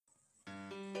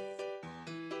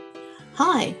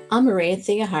Hi, I'm Maria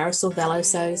Theohara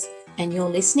Silvelosos, and you're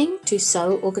listening to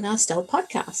So Organised Style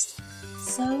Podcast.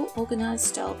 So Organised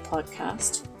Style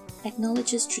Podcast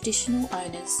acknowledges traditional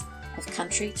owners of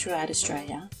country throughout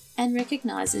Australia and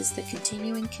recognises the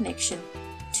continuing connection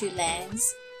to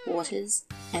lands, waters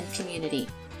and community.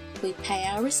 We pay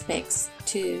our respects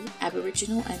to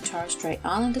Aboriginal and Torres Strait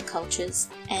Islander cultures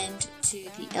and to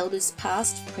the elders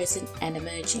past, present and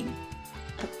emerging.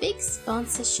 A big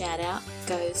sponsor shout out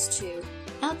goes to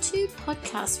our two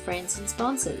podcast friends and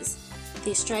sponsors.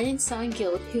 The Australian Sewing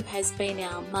Guild, who has been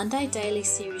our Monday Daily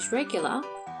Series regular,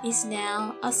 is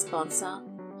now a sponsor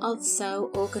of So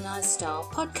Organised Style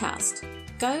Podcast.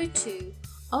 Go to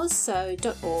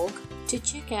ozsew.org to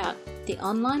check out the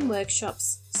online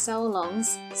workshops,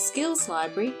 sew-alongs, skills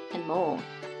library and more.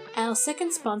 Our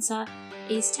second sponsor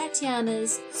is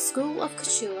Tatiana's School of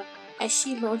Couture as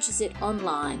she launches it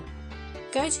online.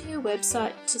 Go to her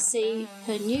website to see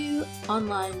her new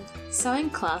online sewing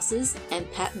classes and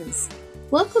patterns.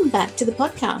 Welcome back to the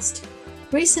podcast.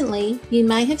 Recently, you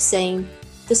may have seen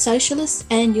The Socialist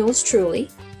and yours truly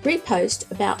repost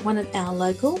about one of our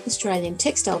local Australian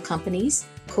textile companies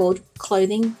called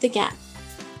Clothing the Gap.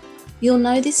 You'll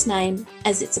know this name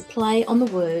as it's a play on the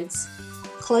words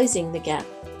closing the gap,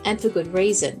 and for good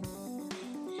reason.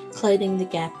 Clothing the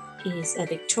Gap is a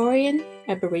Victorian,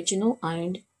 Aboriginal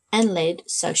owned and led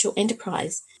social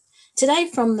enterprise. Today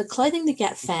from the Clothing the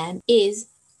Gap fam is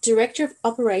Director of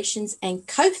Operations and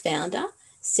co-founder,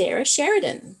 Sarah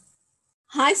Sheridan.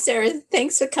 Hi, Sarah.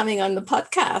 Thanks for coming on the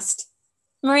podcast.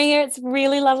 Maria, it's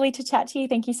really lovely to chat to you.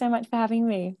 Thank you so much for having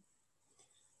me.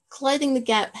 Clothing the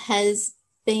Gap has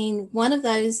been one of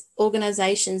those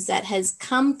organisations that has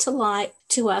come to light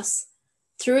to us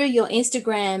through your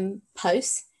Instagram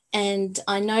posts, and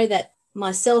I know that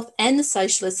myself and the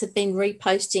Socialists have been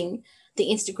reposting the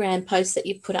Instagram posts that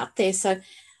you've put up there. So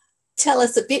tell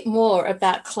us a bit more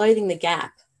about Clothing the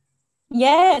Gap.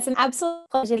 Yeah, it's an absolute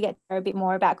pleasure to get to know a bit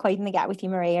more about Clothing the Gap with you,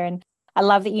 Maria, and I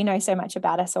love that you know so much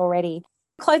about us already.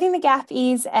 Clothing the Gap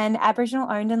is an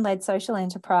Aboriginal owned and led social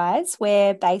enterprise.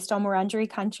 We're based on Wurundjeri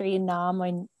country in Naarm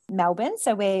in Melbourne.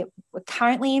 So we're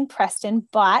currently in Preston,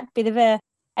 but bit of a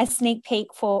sneak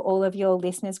peek for all of your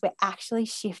listeners, we're actually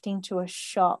shifting to a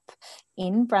shop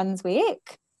in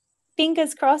Brunswick.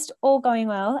 Fingers crossed, all going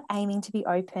well, aiming to be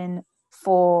open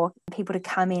for people to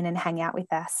come in and hang out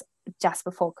with us just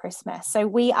before Christmas. So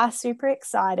we are super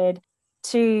excited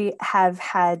to have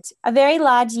had a very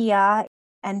large year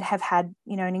and have had,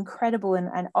 an incredible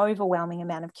and overwhelming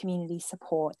amount of community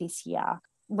support this year.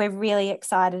 We're really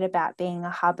excited about being a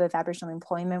hub of Aboriginal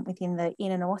employment within the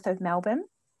inner north of Melbourne.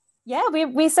 Yeah,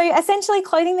 we're so essentially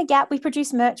Clothing the Gap. We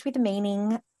produce merch with a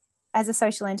meaning. As a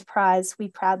social enterprise, we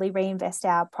proudly reinvest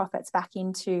our profits back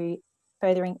into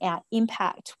furthering our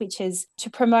impact, which is to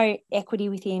promote equity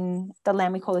within the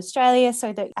land we call Australia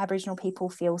so that Aboriginal people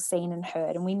feel seen and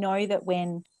heard. And we know that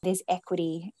when there's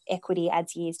equity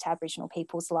adds years to Aboriginal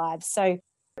people's lives. So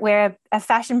we're a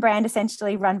fashion brand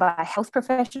essentially run by a health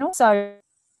professional. So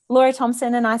Laura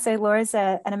Thompson and I, so Laura's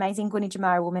an amazing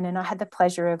Gunditjmara woman, and I had the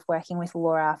pleasure of working with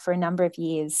Laura for a number of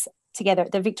years together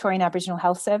at the Victorian Aboriginal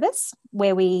Health Service,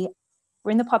 where we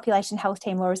were in the population health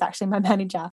team. Laura's actually my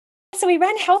manager. So we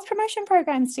ran health promotion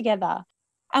programs together,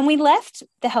 and we left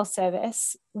the health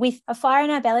service with a fire in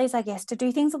our bellies, I guess, to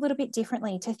do things a little bit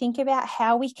differently, to think about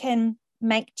how we can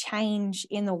make change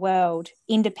in the world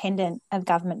independent of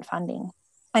government funding,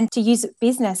 and to use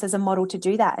business as a model to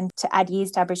do that and to add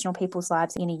years to Aboriginal people's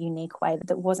lives in a unique way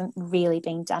that wasn't really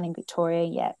being done in Victoria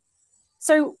yet.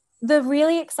 So the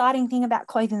really exciting thing about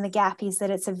Clothing the Gap is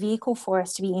that it's a vehicle for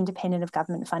us to be independent of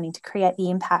government funding, to create the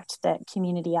impact that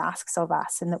community asks of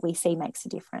us and that we see makes a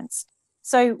difference.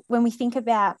 So when we think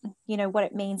about, what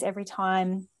it means every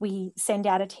time we send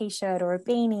out a T-shirt or a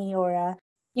beanie or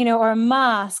a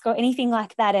mask or anything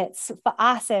like that, for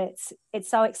us, it's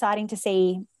so exciting to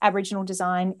see Aboriginal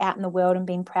design out in the world and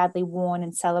being proudly worn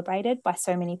and celebrated by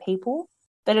so many people.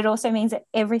 But it also means that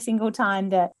every single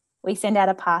time that we send out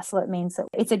a parcel, it means that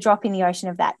it's a drop in the ocean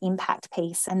of that impact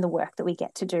piece and the work that we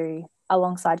get to do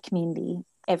alongside community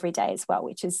every day as well,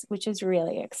 which is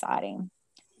really exciting,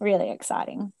 really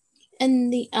exciting.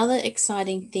 And the other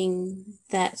exciting thing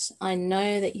that I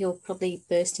know that you're probably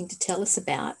bursting to tell us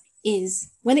about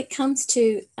is when it comes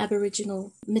to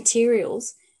Aboriginal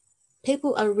materials,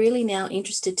 people are really now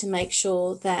interested to make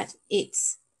sure that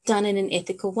it's done in an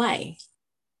ethical way.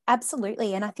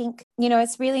 Absolutely. And I think,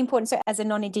 it's really important. So as a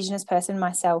non-Indigenous person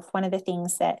myself, one of the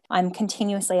things that I'm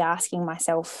continuously asking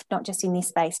myself, not just in this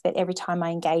space, but every time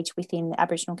I engage within the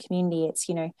Aboriginal community, it's,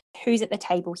 who's at the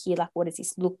table here? Like, what does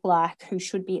this look like? Who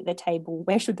should be at the table?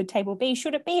 Where should the table be?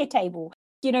 Should it be a table?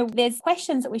 there's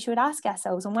questions that we should ask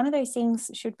ourselves. And one of those things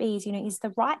should be is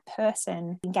the right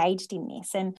person engaged in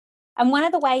this? And one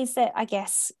of the ways that I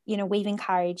guess, we've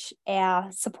encouraged our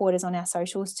supporters on our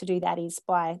socials to do that is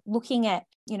by looking at,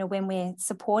 when we're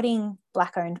supporting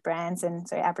Black-owned brands and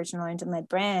so Aboriginal-owned and led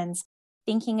brands,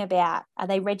 thinking about, are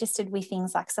they registered with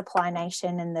things like Supply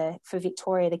Nation and for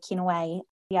Victoria, the Kinaway,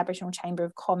 the Aboriginal Chamber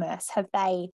of Commerce? Have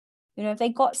they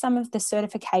got some of the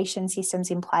certification systems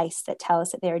in place that tell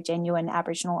us that they're a genuine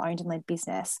Aboriginal-owned and led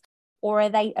business? Or are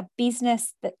they a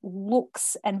business that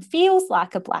looks and feels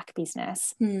like a Black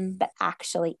business, but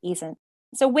actually isn't?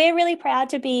 So we're really proud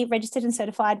to be registered and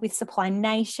certified with Supply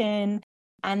Nation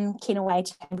and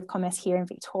Kinaway Chamber of Commerce here in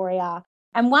Victoria.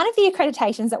 And one of the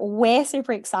accreditations that we're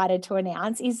super excited to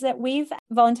announce is that we've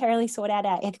voluntarily sought out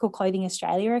our Ethical Clothing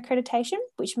Australia accreditation,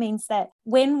 which means that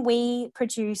when we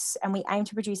produce, and we aim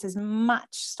to produce as much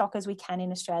stock as we can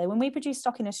in Australia, when we produce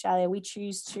stock in Australia, we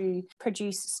choose to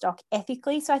produce stock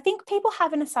ethically. So I think people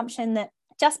have an assumption that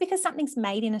just because something's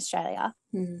made in Australia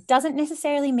doesn't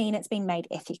necessarily mean it's been made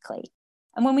ethically.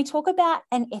 And when we talk about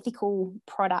an ethical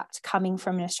product coming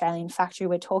from an Australian factory,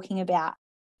 we're talking about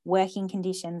working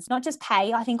conditions, not just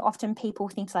pay. I think often people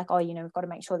think like, we've got to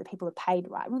make sure that people are paid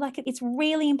right. Well, it's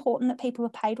really important that people are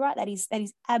paid right. That is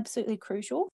absolutely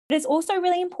crucial. But it's also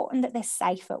really important that they're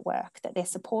safe at work, that they're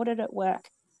supported at work,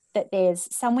 that there's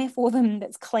somewhere for them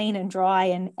that's clean and dry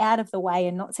and out of the way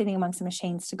and not sitting amongst the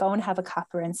machines to go and have a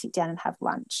cuppa and sit down and have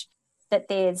lunch. That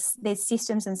there's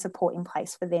systems and support in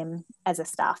place for them as a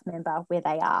staff member where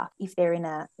they are, if they're in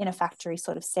a factory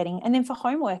sort of setting. And then for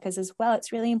home workers as well,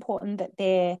 it's really important that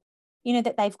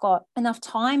that they've got enough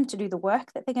time to do the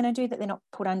work that they're going to do, that they're not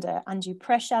put under undue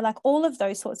pressure, like all of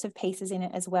those sorts of pieces in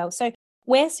it as well. So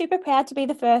we're super proud to be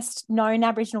the first known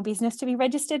Aboriginal business to be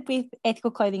registered with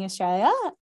Ethical Clothing Australia.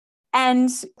 And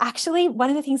actually, one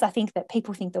of the things I think that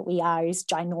people think that we are is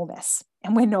ginormous,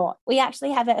 and we're not. We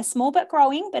actually have a small but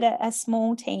growing, but a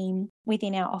small team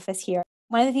within our office here.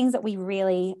 One of the things that we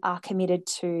really are committed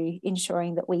to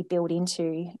ensuring that we build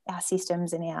into our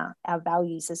systems and our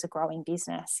values as a growing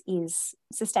business is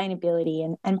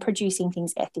sustainability and producing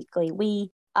things ethically.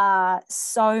 We are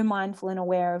so mindful and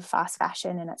aware of fast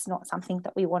fashion, and it's not something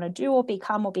that we want to do or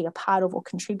become or be a part of or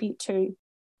contribute to.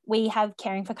 We have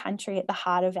caring for country at the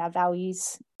heart of our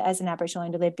values as an Aboriginal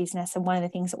and led business. And one of the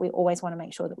things that we always want to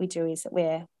make sure that we do is that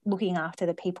we're looking after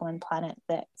the people and planet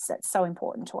that's so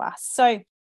important to us. So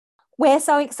we're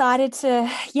so excited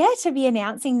to be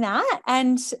announcing that.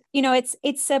 And,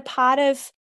 it's a part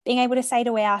of being able to say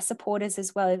to our supporters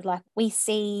as well, like, we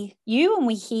see you and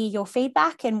we hear your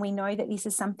feedback, and we know that this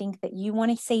is something that you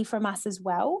want to see from us as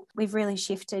well. We've really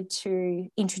shifted to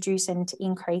introduce and to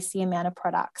increase the amount of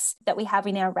products that we have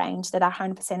in our range that are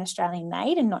 100% Australian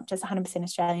made, and not just 100%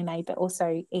 Australian made, but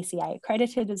also ECA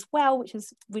accredited as well, which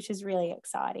is really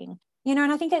exciting. And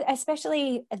I think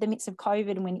especially at the midst of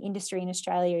COVID, and when industry in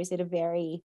Australia is at a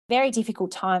very, very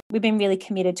difficult time, we've been really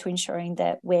committed to ensuring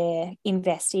that we're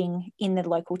investing in the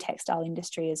local textile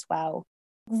industry as well.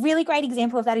 Really great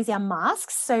example of that is our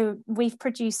masks. So we've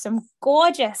produced some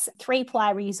gorgeous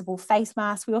 3-ply reusable face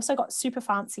masks. We also got super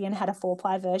fancy and had a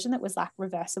 4-ply version that was like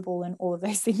reversible and all of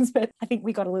those things, but I think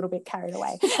we got a little bit carried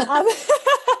away.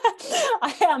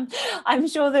 I'm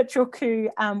sure that Chook, who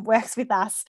works with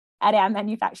us at our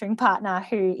manufacturing partner,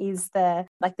 who is the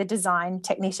design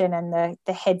technician and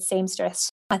the head seamstress,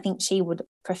 I think she would have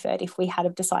preferred if we had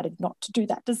have decided not to do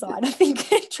that design. I think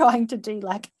trying to do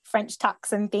like French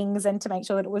tucks and things and to make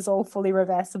sure that it was all fully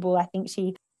reversible, I think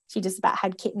she just about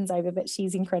had kittens over, but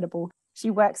she's incredible.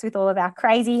 She works with all of our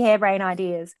crazy harebrained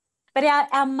ideas. But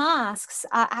our masks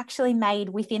are actually made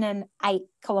within an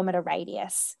 8-kilometre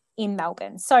radius in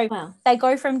Melbourne. So They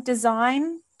go from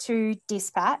design to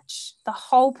dispatch. The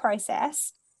whole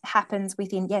process happens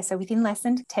within less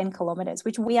than 10 kilometres,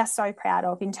 which we are so proud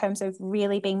of in terms of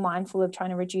really being mindful of trying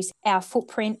to reduce our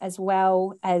footprint, as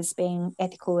well as being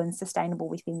ethical and sustainable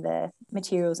within the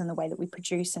materials and the way that we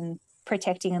produce, and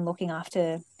protecting and looking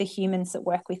after the humans that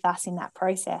work with us in that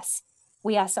process.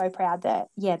 We are so proud that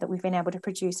we've been able to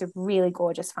produce a really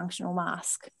gorgeous functional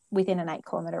mask within an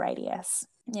 8-kilometre radius.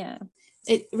 Yeah.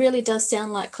 It really does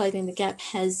sound like Clothing the Gap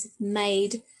has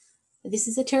made, this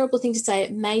is a terrible thing to say,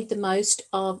 it made the most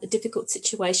of a difficult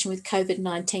situation with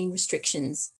COVID-19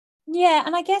 restrictions. Yeah,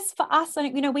 and I guess for us,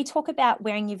 we talk about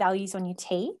wearing your values on your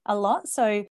tee a lot.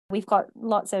 So we've got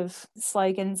lots of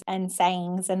slogans and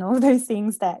sayings and all those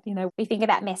things that, we think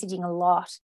about messaging a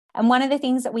lot. And one of the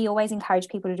things that we always encourage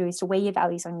people to do is to wear your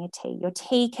values on your tee. Your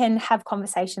tee can have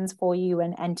conversations for you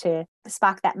and to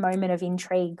spark that moment of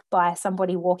intrigue by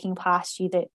somebody walking past you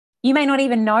that you may not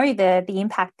even know the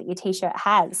impact that your T-shirt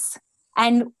has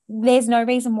And there's no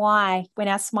reason why, when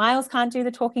our smiles can't do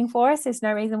the talking for us, there's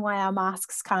no reason why our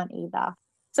masks can't either.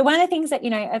 So one of the things that,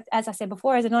 as I said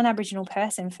before, as a non-Aboriginal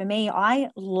person, for me, I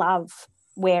love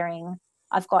wearing,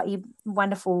 I've got you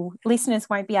wonderful listeners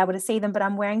won't be able to see them, but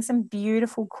I'm wearing some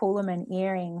beautiful Coolaman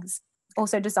earrings,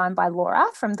 also designed by Laura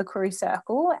from the Crew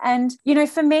Circle. And,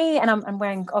 for me, and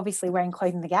I'm obviously wearing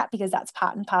Clothing the Gap because that's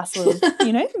part and parcel of,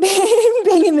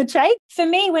 being in the trade. For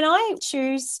me, when I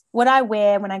choose what I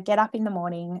wear when I get up in the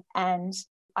morning and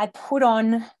I put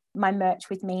on my merch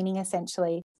with meaning,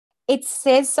 essentially, it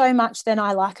says so much that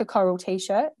I like a coral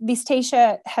T-shirt. This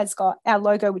T-shirt has got our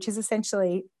logo, which is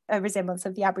essentially a resemblance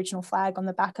of the Aboriginal flag on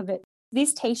the back of it.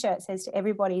 This T-shirt says to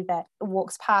everybody that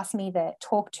walks past me, that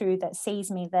talk to, that sees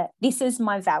me, that this is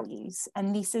my values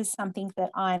and this is something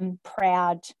that I'm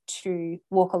proud to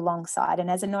walk alongside. And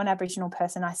as a non-Aboriginal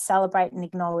person, I celebrate and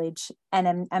acknowledge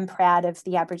and am proud of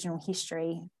the Aboriginal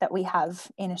history that we have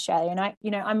in Australia.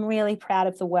 And I'm really proud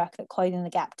of the work that Clothing the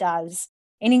Gap does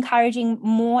in encouraging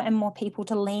more and more people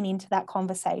to lean into that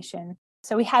conversation.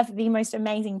 So we have the most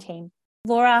amazing team.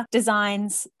 Laura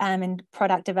designs and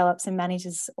product develops and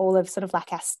manages all of sort of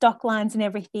like our stock lines and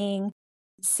everything.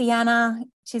 Sienna,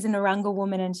 she's a Narungga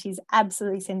woman and she's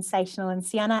absolutely sensational. And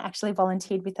Sienna actually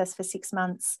volunteered with us for 6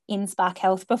 months in Spark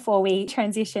Health before we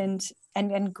transitioned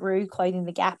and grew Clothing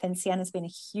the Gap. And Sienna's been a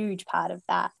huge part of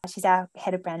that. She's our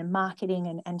head of brand and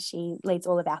marketing and she leads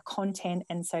all of our content.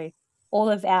 And so all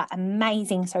of our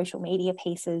amazing social media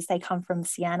pieces, they come from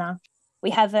Sienna.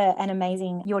 We have an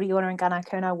amazing Yorta Yorta and Gunnar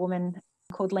Kurnow woman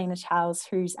called Lena Charles,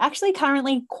 who's actually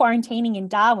currently quarantining in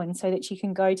Darwin so that she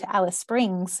can go to Alice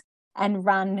Springs and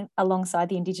run alongside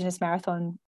the Indigenous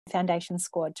Marathon Foundation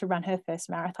squad to run her first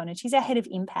marathon. And she's our head of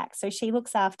impact. So she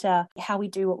looks after how we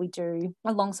do what we do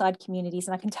alongside communities.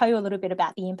 And I can tell you a little bit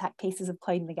about the impact pieces of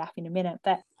Clothing the Gap in a minute.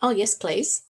 But oh, yes,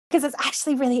 please. Because it's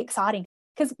actually really exciting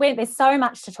because there's so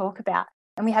much to talk about.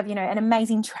 And we have, an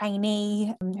amazing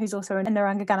trainee who's also a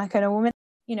Narungga Gunnar Kurnow woman.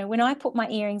 When I put my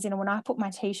earrings in and when I put my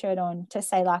T-shirt on to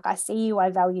say, like, I see you,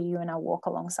 I value you, and I'll walk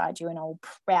alongside you, and I'll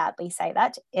proudly say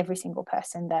that to every single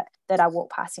person that I walk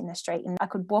past in the street. And I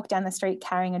could walk down the street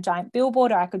carrying a giant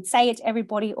billboard, or I could say it to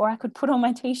everybody, or I could put on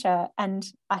my T-shirt and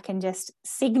I can just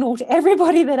signal to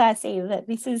everybody that I see that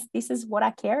this is what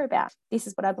I care about. This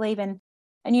is what I believe in.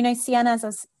 And,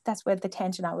 Sienna's, that's where the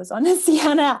tangent I was on.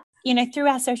 Sienna, through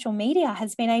our social media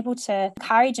has been able to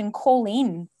encourage and call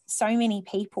in so many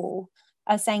people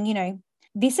saying,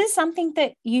 this is something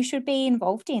that you should be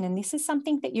involved in and this is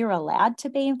something that you're allowed to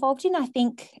be involved in. I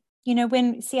think,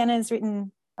 when Sienna's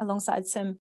written alongside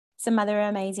some other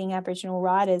amazing Aboriginal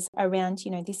writers around,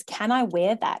 this can I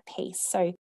wear that piece?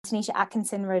 So Tanisha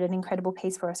Atkinson wrote an incredible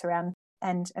piece for us around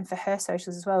and for her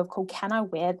socials as well called Can I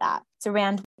Wear That? It's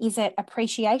around, is it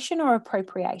appreciation or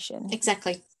appropriation?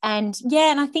 Exactly. And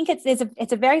I think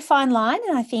it's a very fine line.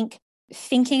 And I think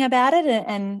thinking about it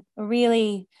and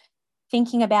really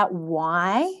thinking about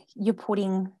why you're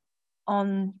putting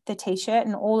on the T-shirt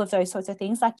and all of those sorts of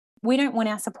things. Like, we don't want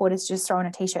our supporters to just throw on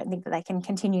a T-shirt and think that they can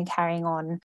continue carrying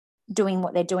on doing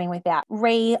what they're doing without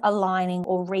realigning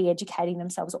or re-educating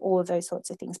themselves, all of those sorts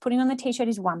of things. Putting on the T-shirt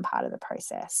is one part of the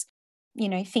process.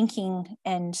 Thinking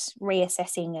and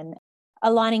reassessing and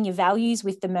aligning your values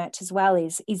with the merch as well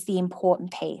is the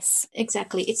important piece.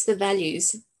 Exactly. It's the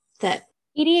values that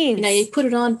it is. You put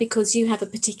it on because you have a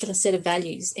particular set of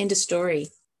values. End of story.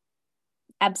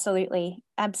 Absolutely.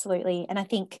 Absolutely. And I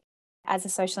think as a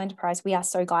social enterprise, we are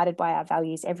so guided by our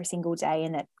values every single day,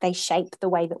 and that they shape the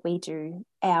way that we do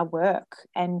our work,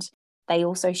 and they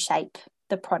also shape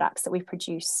the products that we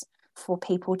produce for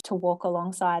people to walk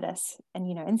alongside us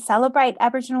and celebrate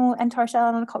Aboriginal and Torres Strait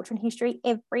Islander culture and history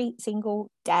every single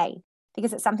day,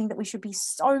 because it's something that we should be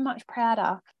so much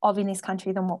prouder of in this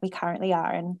country than what we currently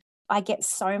are. And I get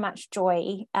so much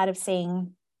joy out of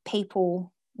seeing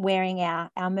people wearing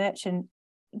our merch, and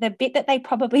the bit that they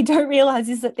probably don't realise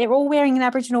is that they're all wearing an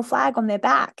Aboriginal flag on their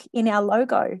back in our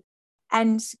logo.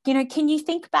 And, can you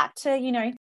think back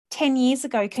to, 10 years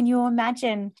ago, can you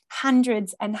imagine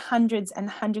hundreds and hundreds and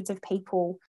hundreds of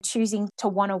people choosing to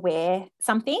want to wear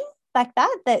something like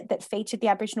that featured the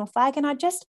Aboriginal flag? And I'm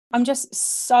just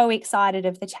so excited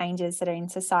of the changes that are in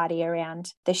society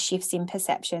around the shifts in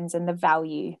perceptions and the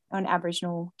value on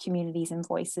Aboriginal communities and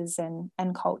voices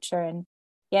and culture. And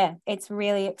it's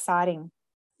really exciting.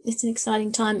 It's an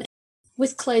exciting time.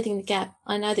 With Clothing the Gap,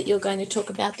 I know that you're going to talk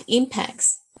about the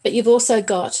impacts, but you've also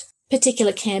got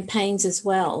particular campaigns as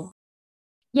well.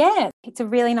 Yeah, it's a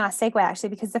really nice segue actually,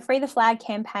 because the Free the Flag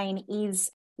campaign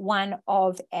is one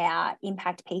of our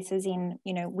impact pieces in,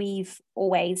 we've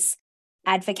always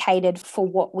advocated for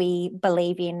what we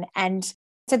believe in. And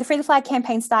So the Free the Flag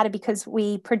campaign started because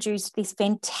we produced this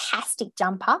fantastic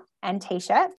jumper and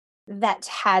T-shirt that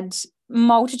had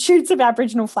multitudes of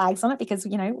Aboriginal flags on it because,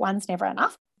 one's never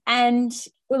enough. And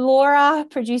Laura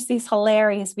produced this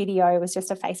hilarious video. It was just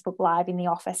a Facebook Live in the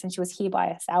office, and she was here by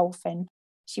herself, and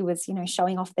she was,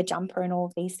 showing off the jumper and all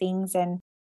of these things. And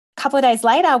a couple of days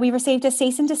later, we received a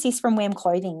cease and desist from WAM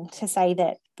Clothing to say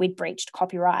that we'd breached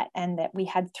copyright and that we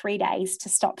had 3 days to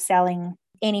stop selling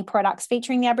any products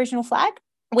featuring the Aboriginal flag.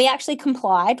 We actually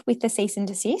complied with the cease and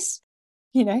desist,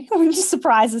 which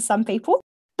surprises some people.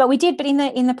 But we did. But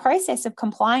in the process of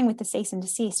complying with the cease and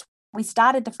desist, we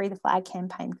started the Free the Flag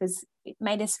campaign because it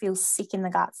made us feel sick in the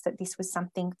guts that this was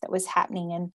something that was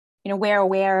happening. And, we're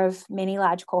aware of many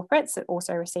large corporates that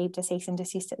also received a cease and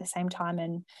desist at the same time,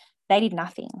 and they did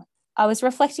nothing. I was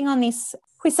reflecting on this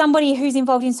with somebody who's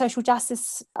involved in social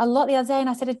justice a lot the other day, and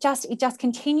I said it just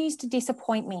continues to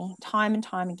disappoint me time and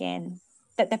time again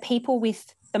that the people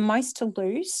with the most to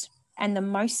lose and the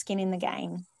most skin in the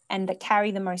game and that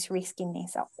carry the most risk in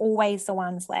this are always the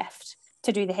ones left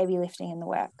to do the heavy lifting and the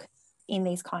work in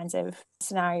these kinds of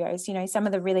scenarios. Some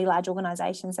of the really large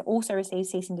organisations that also receive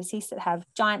cease and desist that have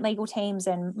giant legal teams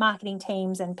and marketing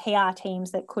teams and PR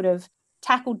teams that could have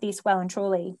tackled this well and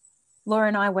truly. Laura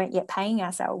and I weren't yet paying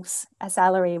ourselves a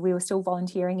salary. We were still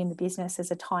volunteering in the business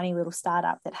as a tiny little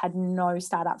startup that had no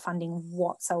startup funding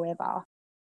whatsoever.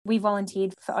 We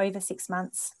volunteered for over 6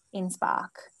 months in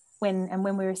Spark when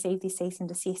we received this cease and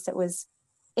desist. It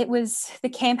was the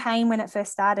campaign when it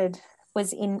first started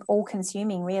was all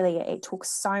consuming, really. It took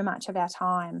so much of our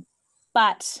time.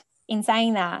 But in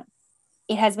saying that,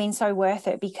 it has been so worth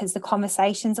it because the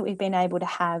conversations that we've been able to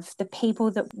have, the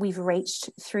people that we've reached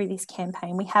through this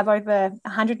campaign, we have over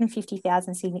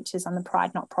 150,000 signatures on the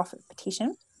Pride Not Profit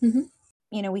petition. Mm-hmm.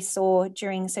 We saw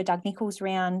during Sir Doug Nicholls'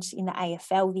 round in the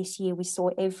AFL this year, we saw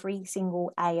every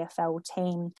single AFL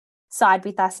team side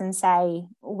with us and say,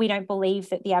 we don't believe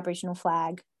that the Aboriginal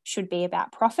flag should be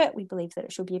about profit. We believe that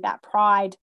it should be about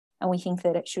pride, and we think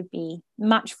that it should be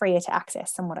much freer to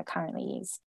access than what it currently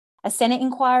is. A Senate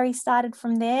inquiry started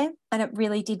from there, and it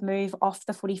really did move off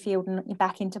the footy field and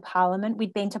back into Parliament.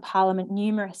 We'd been to Parliament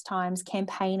numerous times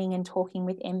campaigning and talking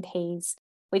with MPs.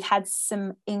 We've had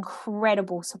some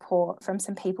incredible support from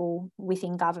some people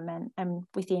within government and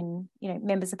within,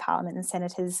 members of Parliament and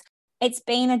senators. It's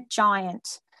been a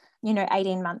giant,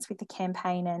 18 months with the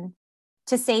campaign, and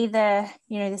to see the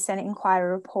Senate inquiry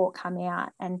report come out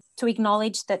and to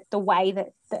acknowledge that the way that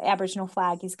the Aboriginal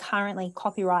flag is currently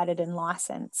copyrighted and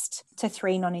licensed to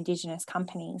 3 non-Indigenous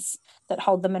companies that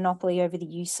hold the monopoly over the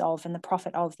use of and the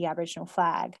profit of the Aboriginal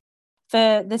flag.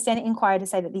 For the Senate inquiry to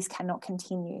say that this cannot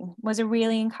continue was a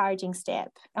really encouraging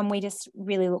step, and we just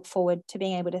really look forward to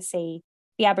being able to see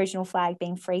the Aboriginal flag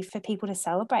being free for people to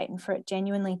celebrate and for it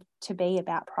genuinely to be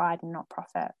about pride and not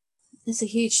profit. It's a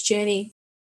huge journey,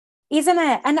 isn't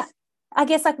it? And I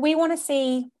guess we want to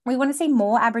see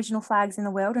more Aboriginal flags in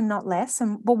the world and not less.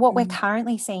 But what we're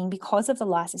currently seeing because of the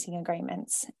licensing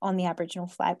agreements on the Aboriginal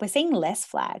flag, we're seeing less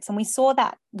flags. And we saw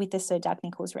that with the Sir Doug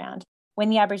Nicholls round when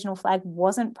the Aboriginal flag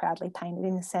wasn't proudly painted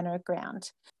in the centre of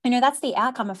ground. That's the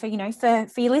outcome for your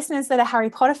listeners that are Harry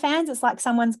Potter fans. It's like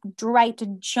someone's draped a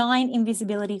giant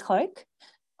invisibility cloak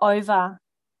over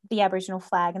the Aboriginal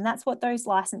flag. And that's what those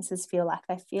licenses feel like.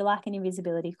 They feel like an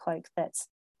invisibility cloak that's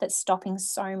stopping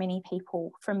so many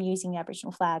people from using the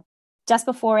Aboriginal flag. Just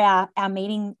before our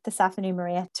meeting this afternoon,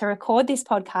 Maria, to record this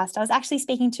podcast, I was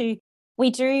actually we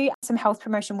do some health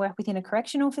promotion work within a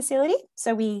correctional facility.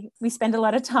 So we spend a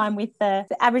lot of time with the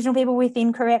Aboriginal people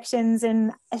within corrections,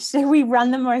 and we run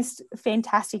the most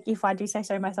fantastic, if I do say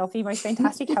so myself, the most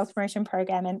fantastic health promotion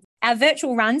program. And our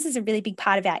virtual runs is a really big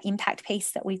part of our impact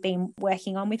piece that we've been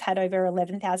working on. We've had over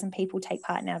 11,000 people take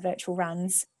part in our virtual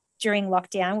runs during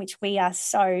lockdown, which we are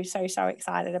so, so, so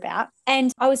excited about.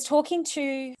 And I was talking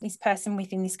to this person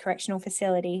within this correctional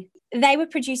facility. They were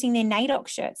producing their NAIDOC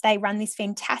shirts. They run this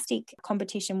fantastic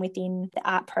competition within the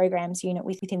art programs unit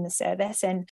within the service.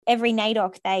 And every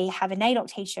NAIDOC, they have a NAIDOC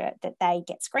t-shirt that they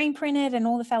get screen printed and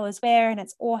all the fellows wear, and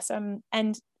it's awesome.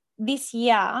 And this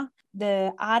year,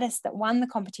 the artist that won the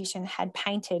competition had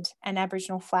painted an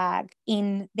Aboriginal flag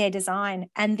in their design,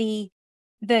 and the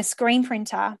screen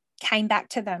printer came back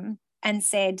to them and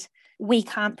said, we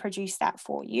can't produce that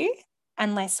for you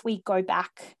unless we go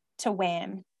back to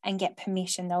WAM and get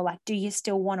permission. They were like, do you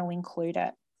still want to include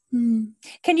it?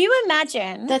 Can you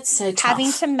imagine? That's so tough.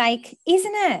 Having to make,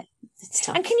 isn't it? It's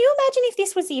tough. And can you imagine if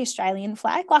this was the Australian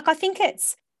flag? I think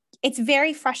it's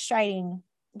very frustrating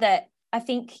that I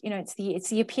think, it's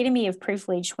the epitome of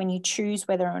privilege when you choose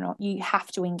whether or not you have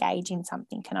to engage in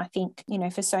something. And I think,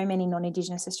 for so many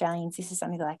non-Indigenous Australians, this is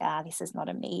something like, this is not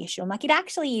a me issue. I'm like, it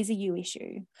actually is a you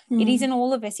issue. It is an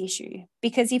all of us issue,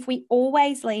 because if we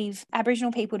always leave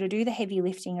Aboriginal people to do the heavy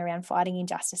lifting around fighting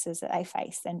injustices that they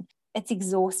face, then it's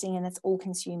exhausting and it's all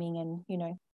consuming,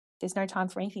 and, there's no time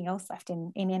for anything else left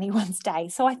in anyone's day.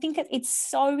 So I think it's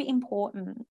so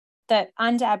important that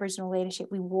under Aboriginal leadership,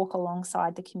 we walk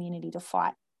alongside the community to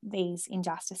fight these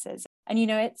injustices. And,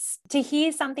 it's to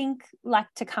hear something like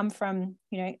to come from,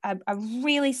 a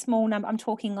really small number, I'm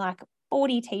talking like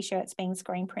 40 T-shirts being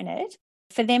screen printed,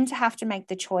 for them to have to make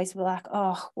the choice, we're like,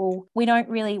 oh, well,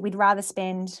 we'd rather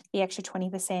spend the extra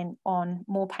 20% on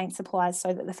more paint supplies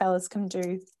so that the fellas can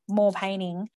do more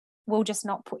painting. We'll just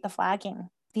not put the flag in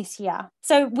this year.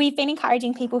 So we've been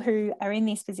encouraging people who are in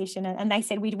this position, and they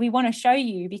said, we want to show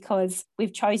you because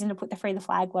we've chosen to put the Free the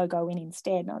Flag logo in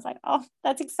instead. And I was like, oh,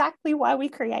 that's exactly why we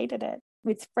created it.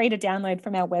 It's free to download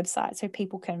from our website, so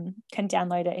people can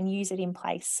download it and use it in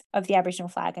place of the Aboriginal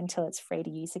flag until it's free to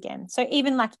use again. So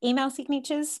even like email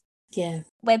signatures,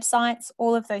 websites,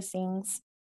 all of those things,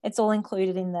 it's all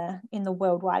included in the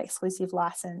worldwide exclusive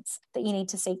license that you need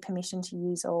to seek permission to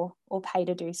use or pay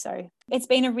to do so. It's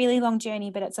been a really long journey,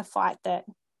 but it's a fight that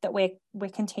we're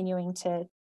continuing to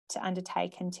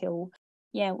undertake until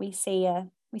we see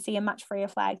a much freer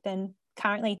flag than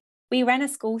currently. We ran a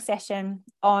school session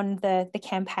on the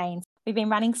campaign. We've been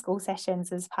running school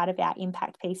sessions as part of our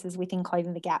impact pieces within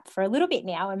Clothing the Gap for a little bit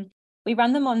now, and we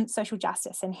run them on social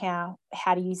justice and how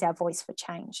to use our voice for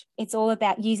change. It's all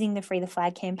about using the Free the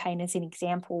Flag campaign as an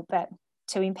example, but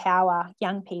to empower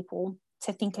young people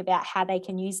to think about how they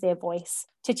can use their voice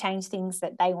to change things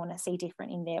that they want to see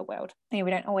different in their world. We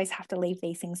don't always have to leave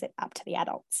these things up to the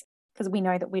adults, because we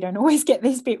know that we don't always get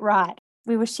this bit right.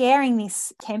 We were sharing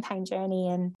this campaign journey,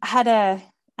 and I had an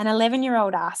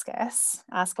 11-year-old ask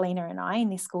Lena and I in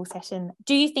this school session,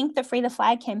 do you think the Free the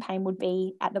Flag campaign would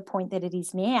be at the point that it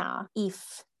is now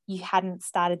if you hadn't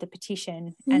started the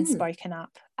petition and spoken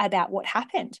up about what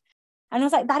happened? And I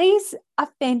was like, that is a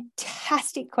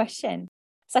fantastic question.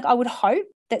 It's like, I would hope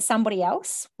that somebody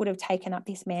else would have taken up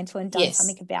this mantle and done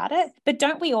something about it. But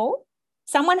don't we all?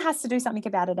 Someone has to do something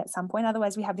about it at some point.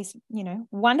 Otherwise, we have this,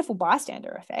 wonderful bystander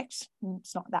effect.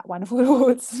 It's not that wonderful at all.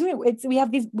 We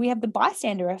have the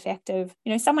bystander effect of,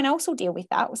 someone else will deal with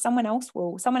that, or someone else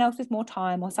with more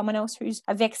time, or someone else who's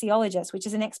a vexillologist, which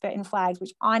is an expert in flags,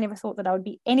 which I never thought that I would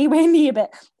be anywhere near.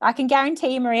 But I can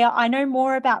guarantee you, Maria, I know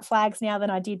more about flags now than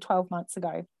I did 12 months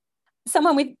ago.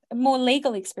 Someone with more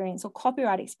legal experience or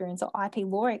copyright experience or IP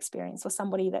law experience, or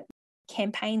somebody that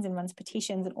campaigns and runs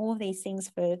petitions and all of these things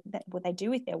for what they do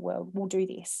with their world will do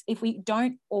this. If we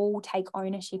don't all take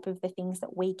ownership of the things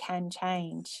that we can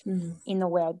change in the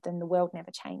world, then the world never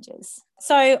changes.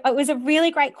 So it was a really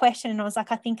great question, and I was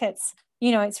like, I think it's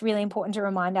really important to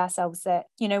remind ourselves that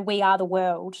we are the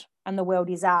world and the world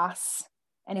is us,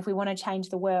 and if we want to change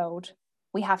the world,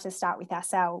 we have to start with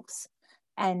ourselves.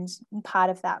 And part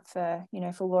of that for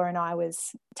Laura and I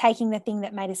was taking the thing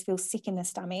that made us feel sick in the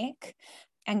stomach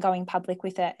and going public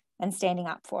with it and standing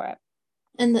up for it.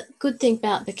 And the good thing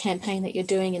about the campaign that you're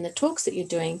doing and the talks that you're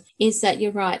doing is that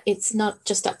you're right, it's not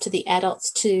just up to the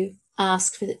adults to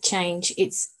ask for the change.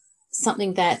 It's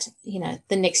something that,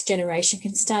 the next generation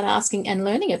can start asking and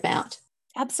learning about.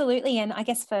 Absolutely. And I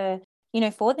guess for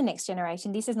the next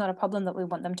generation, this is not a problem that we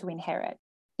want them to inherit.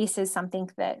 This is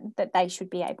something that they should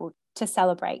be able to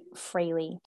celebrate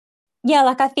freely.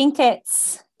 Yeah, I think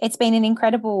it's been an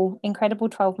incredible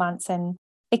 12 months, and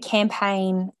the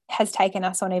campaign has taken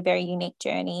us on a very unique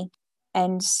journey.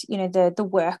 And, the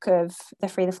work of the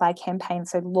Free the Flag campaign,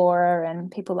 so Laura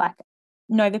and people like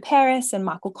Nova Paris and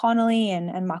Michael Connolly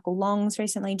and Michael Longs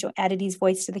recently added his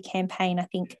voice to the campaign. I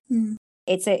think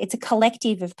it's a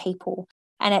collective of people,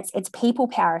 and it's people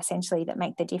power essentially that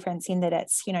make the difference, in that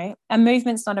it's, a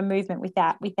movement's not a movement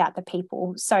without the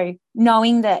people. So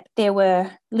knowing that there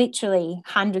were literally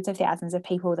hundreds of thousands of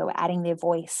people that were adding their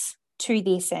voice to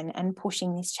this and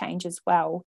pushing this change as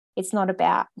well. It's not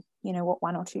about, what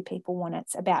one or two people want.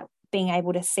 It's about being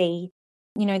able to see,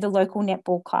 the local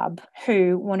netball club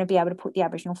who want to be able to put the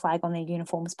Aboriginal flag on their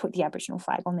uniforms,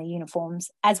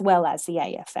 as well as the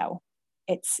AFL.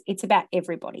 It's about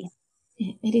everybody.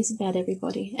 Yeah, it is about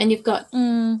everybody. And you've got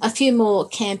a few more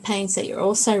campaigns that you're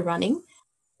also running.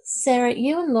 Sarah,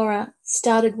 you and Laura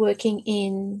started working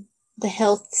in the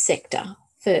health sector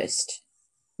first.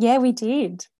 Yeah, we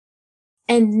did.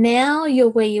 And now you're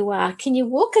where you are. Can you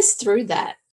walk us through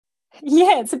that?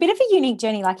 Yeah, it's a bit of a unique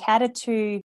journey. How did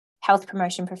two health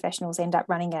promotion professionals end up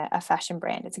running a fashion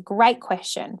brand? It's a great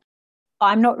question.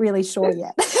 I'm not really sure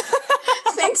yet.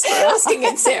 Thanks for asking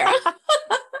it, Sarah.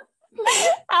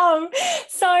 um,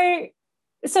 so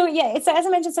so as I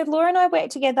mentioned, so Laura and I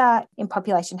worked together in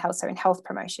population health, so in health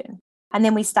promotion. And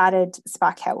then we started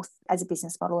Spark Health as a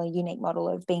business model, a unique model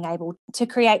of being able to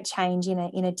create change in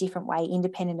a different way,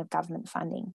 independent of government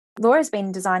funding. Laura's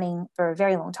been designing for a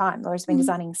very long time. Laura's been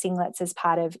designing singlets as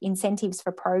part of incentives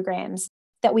for programs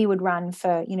that we would run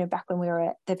for, back when we were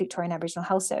at the Victorian Aboriginal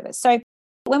Health Service. So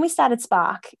when we started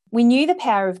Spark, we knew the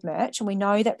power of merch, and we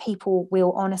know that people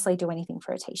will honestly do anything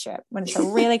for a T-shirt. When it's a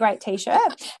really great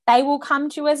T-shirt, they will come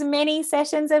to as many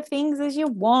sessions of things as you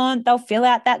want. They'll fill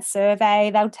out that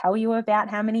survey. They'll tell you about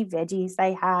how many veggies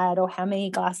they had or how many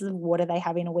glasses of water they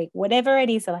have in a week. Whatever it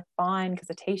is, they're like, fine,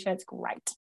 because a T-shirt's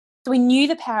great. So we knew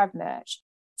the power of merch.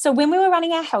 So when we were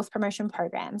running our health promotion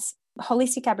programs,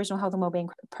 holistic Aboriginal health and wellbeing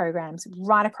programs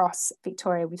right across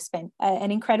Victoria, we've spent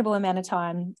an incredible amount of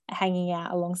time hanging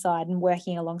out alongside and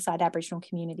working alongside Aboriginal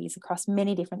communities across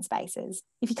many different spaces.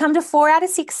 If you come to 4 out of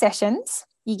 6 sessions,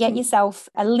 you get yourself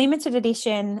a limited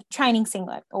edition training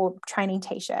singlet or training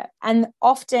T-shirt. And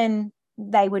often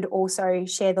they would also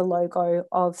share the logo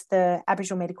of the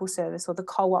Aboriginal Medical Service or the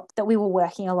co-op that we were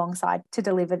working alongside to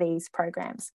deliver these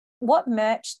programs. What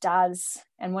merch does,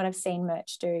 and what I've seen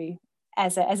merch do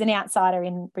as an outsider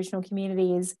in Aboriginal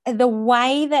community, is the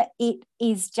way that it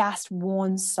is just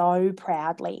worn so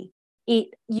proudly. It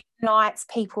unites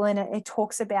people, and it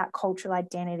talks about cultural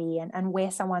identity and where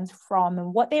someone's from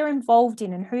and what they're involved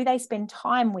in and who they spend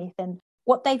time with and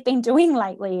what they've been doing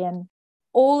lately and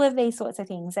all of these sorts of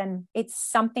things. And it's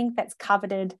something that's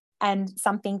coveted and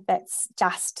something that's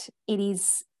just, it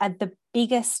is the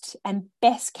biggest and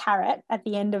best carrot at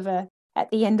the end of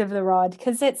the rod,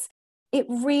 because it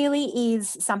really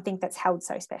is something that's held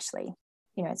so specially.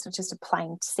 It's not just a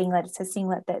plain singlet. It's a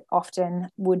singlet that often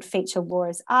would feature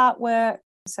Laura's artwork.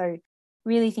 So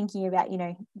really thinking about,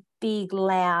 big,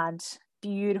 loud,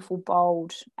 beautiful,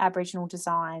 bold Aboriginal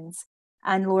designs.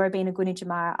 And Laura being a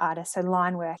Gunditjmara artist, so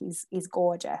line work is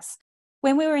gorgeous.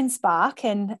 When we were in Spark,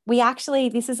 and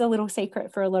this is a little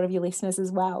secret for a lot of your listeners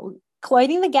as well,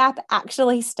 Clothing the Gap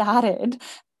actually started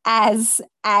as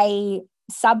a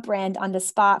sub-brand under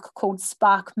Spark called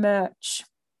Spark Merch.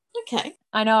 Okay.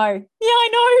 I know. Yeah, I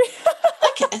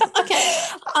know. Okay.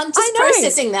 I'm just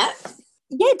processing that.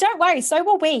 Yeah, don't worry. So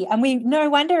were we. And no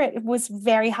wonder it was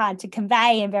very hard to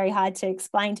convey and very hard to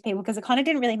explain to people, because it kind of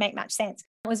didn't really make much sense.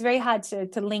 It was very hard to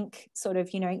link sort of,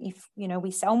 if, we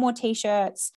sell more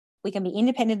T-shirts, we can be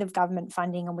independent of government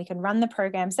funding, and we can run the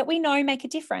programs that we know make a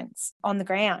difference on the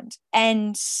ground.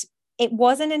 And it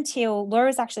wasn't until Laura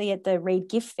was actually at the Reed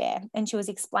Gift Fair, and she was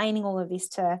explaining all of this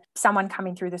to someone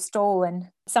coming through the stall, and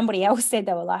somebody else said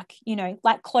they were like,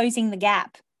 like closing the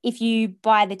gap. If you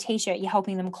buy the T-shirt, you're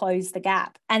helping them close the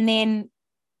gap. And then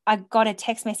I got a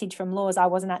text message from Laws. I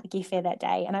wasn't at the gift fair that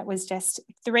day, and it was just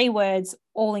 3 words,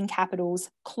 all in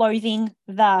capitals: closing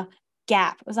the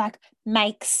gap. It was like,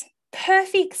 makes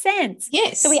perfect sense.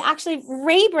 Yes. So we actually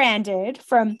rebranded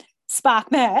from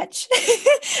Spark Merch,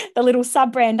 the little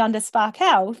sub-brand under Spark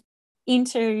Health,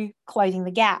 into Clothing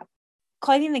the Gap.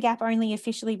 Clothing the Gap only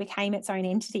officially became its own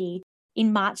entity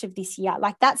in March of this year.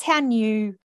 Like, that's how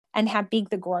new and how big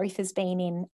the growth has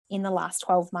been in the last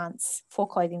 12 months for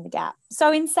Clothing the Gap.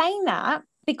 So in saying that,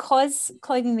 because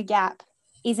Clothing the Gap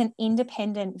is an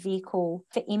independent vehicle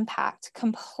for impact,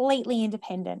 completely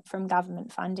independent from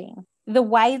government funding, the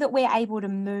way that we're able to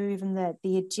move and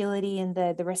the agility and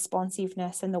the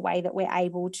responsiveness and the way that we're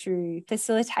able to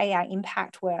facilitate our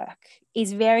impact work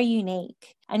is very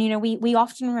unique. And, we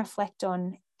often reflect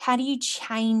on, how do you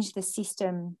change the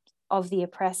system of the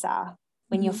oppressor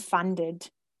when you're funded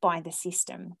by the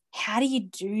system? How do you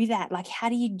do that? Like, how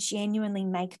do you genuinely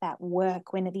make that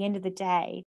work when at the end of the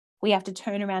day, we have to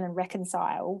turn around and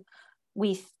reconcile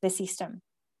with the system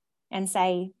and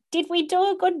say, did we do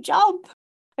a good job?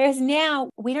 Whereas now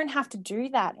we don't have to do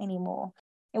that anymore.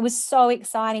 It was so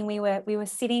exciting. We were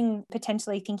sitting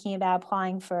potentially thinking about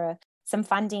applying for some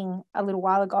funding a little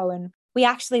while ago, and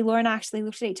Laura and I actually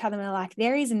looked at each other and were like,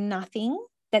 there is nothing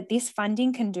that this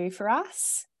funding can do for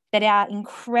us that our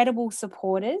incredible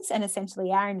supporters and essentially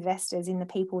our investors in the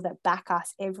people that back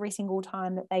us every single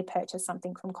time that they purchase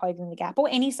something from Clothing the Gap or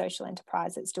any social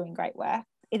enterprise that's doing great work.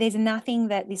 There's nothing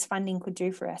that this funding could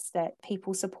do for us that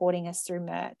people supporting us through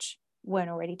merch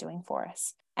weren't already doing for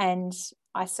us. And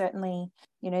I certainly,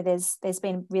 there's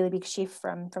been a really big shift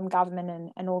from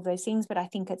government and all those things, but I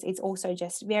think it's also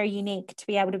just very unique to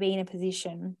be able to be in a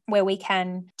position where we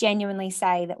can genuinely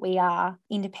say that we are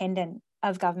independent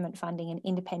of government funding and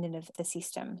independent of the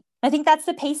system. I think that's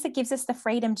the piece that gives us the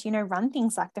freedom to, run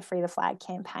things like the Free the Flag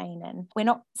campaign. And we're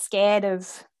not scared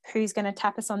of who's going to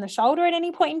tap us on the shoulder at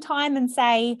any point in time and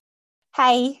say,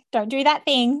 hey, don't do that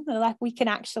thing. Like, we can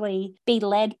actually be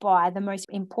led by the most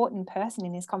important person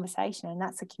in this conversation, and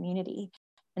that's the community.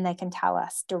 And they can tell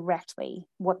us directly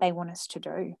what they want us to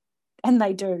do. And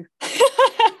they do.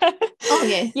 Oh,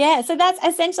 yeah. Yeah. So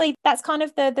that's kind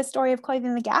of the story of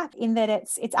Clothing the Gap, in that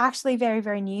it's actually very,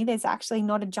 very new. There's actually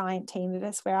not a giant team of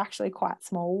us. We're actually quite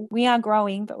small. We are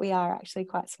growing, but we are actually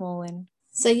quite small. And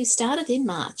so you started in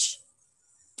March.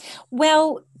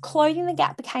 Well, Clothing the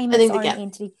Gap became its own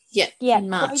entity. Yeah, in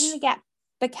March. Clothing the Gap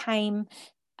became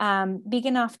big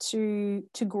enough to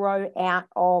grow out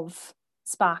of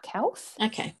Spark Health.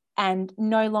 Okay. And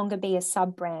no longer be a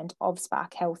sub-brand of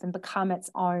Spark Health and become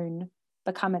its own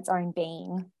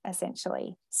being,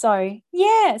 essentially. So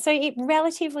it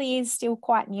relatively is still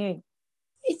quite new.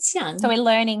 It's young. So we're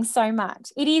learning so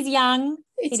much. It is young.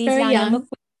 It is very young. And look,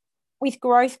 with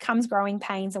growth comes growing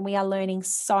pains, and we are learning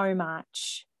so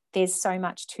much. There's so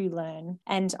much to learn.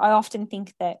 And I often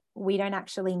think that we don't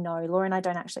actually know, Laura and I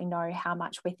don't actually know how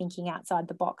much we're thinking outside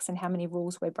the box and how many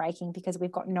rules we're breaking, because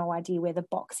we've got no idea where the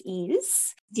box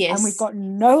is. Yes. And we've got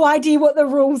no idea what the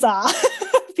rules are.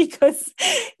 Because,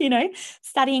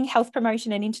 studying health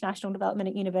promotion and international development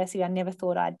at university, I never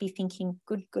thought I'd be thinking,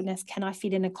 good goodness, can I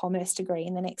fit in a commerce degree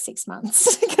in the next 6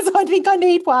 months? Because I think I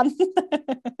need one.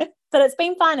 But it's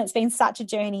been fun. It's been such a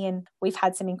journey, and we've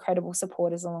had some incredible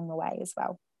supporters along the way as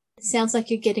well. It sounds like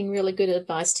you're getting really good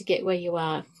advice to get where you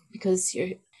are, because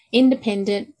you're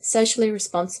independent, socially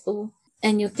responsible,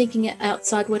 and you're thinking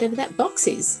outside whatever that box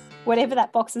is. Whatever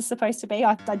that box is supposed to be,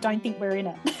 I don't think we're in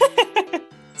it.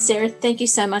 Sarah, thank you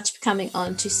so much for coming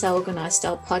on to So Organised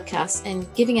Style podcast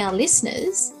and giving our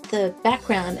listeners the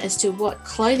background as to what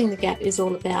Clothing the Gap is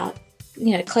all about.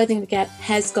 Clothing the Gap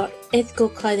has got Ethical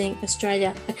Clothing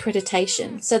Australia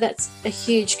accreditation. So that's a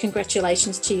huge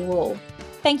congratulations to you all.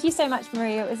 Thank you so much,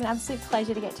 Maria. It was an absolute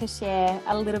pleasure to get to share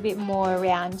a little bit more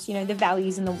around, the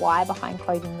values and the why behind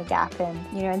Clothing the Gap.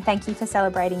 And thank you for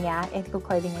celebrating our Ethical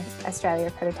Clothing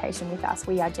Australia accreditation with us.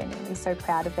 We are genuinely so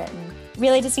proud of it, and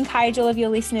really just encourage all of your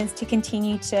listeners to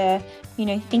continue to,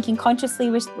 thinking consciously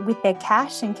with their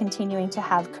cash and continuing to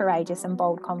have courageous and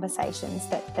bold conversations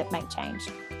that make change.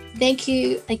 Thank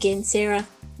you again, Sarah.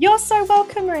 You're so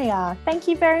welcome, Maria. Thank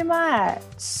you very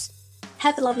much.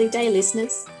 Have a lovely day,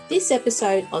 listeners. This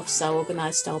episode of So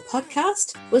Organised Style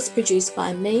podcast was produced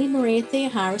by me, Maria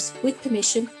Theoharis, with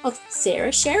permission of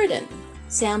Sarah Sheridan.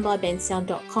 Sound by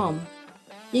bensound.com.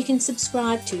 You can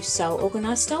subscribe to So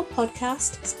Organised Style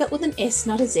podcast, spelt with an S,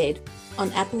 not a Z,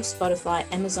 on Apple, Spotify,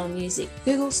 Amazon Music,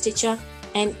 Google, Stitcher,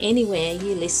 and anywhere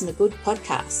you listen to good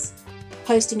podcasts.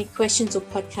 Post any questions or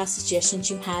podcast suggestions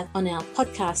you have on our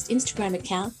podcast Instagram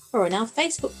account or on our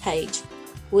Facebook page.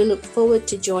 We look forward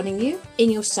to joining you in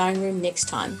your sewing room next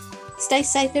time. Stay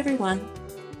safe, everyone.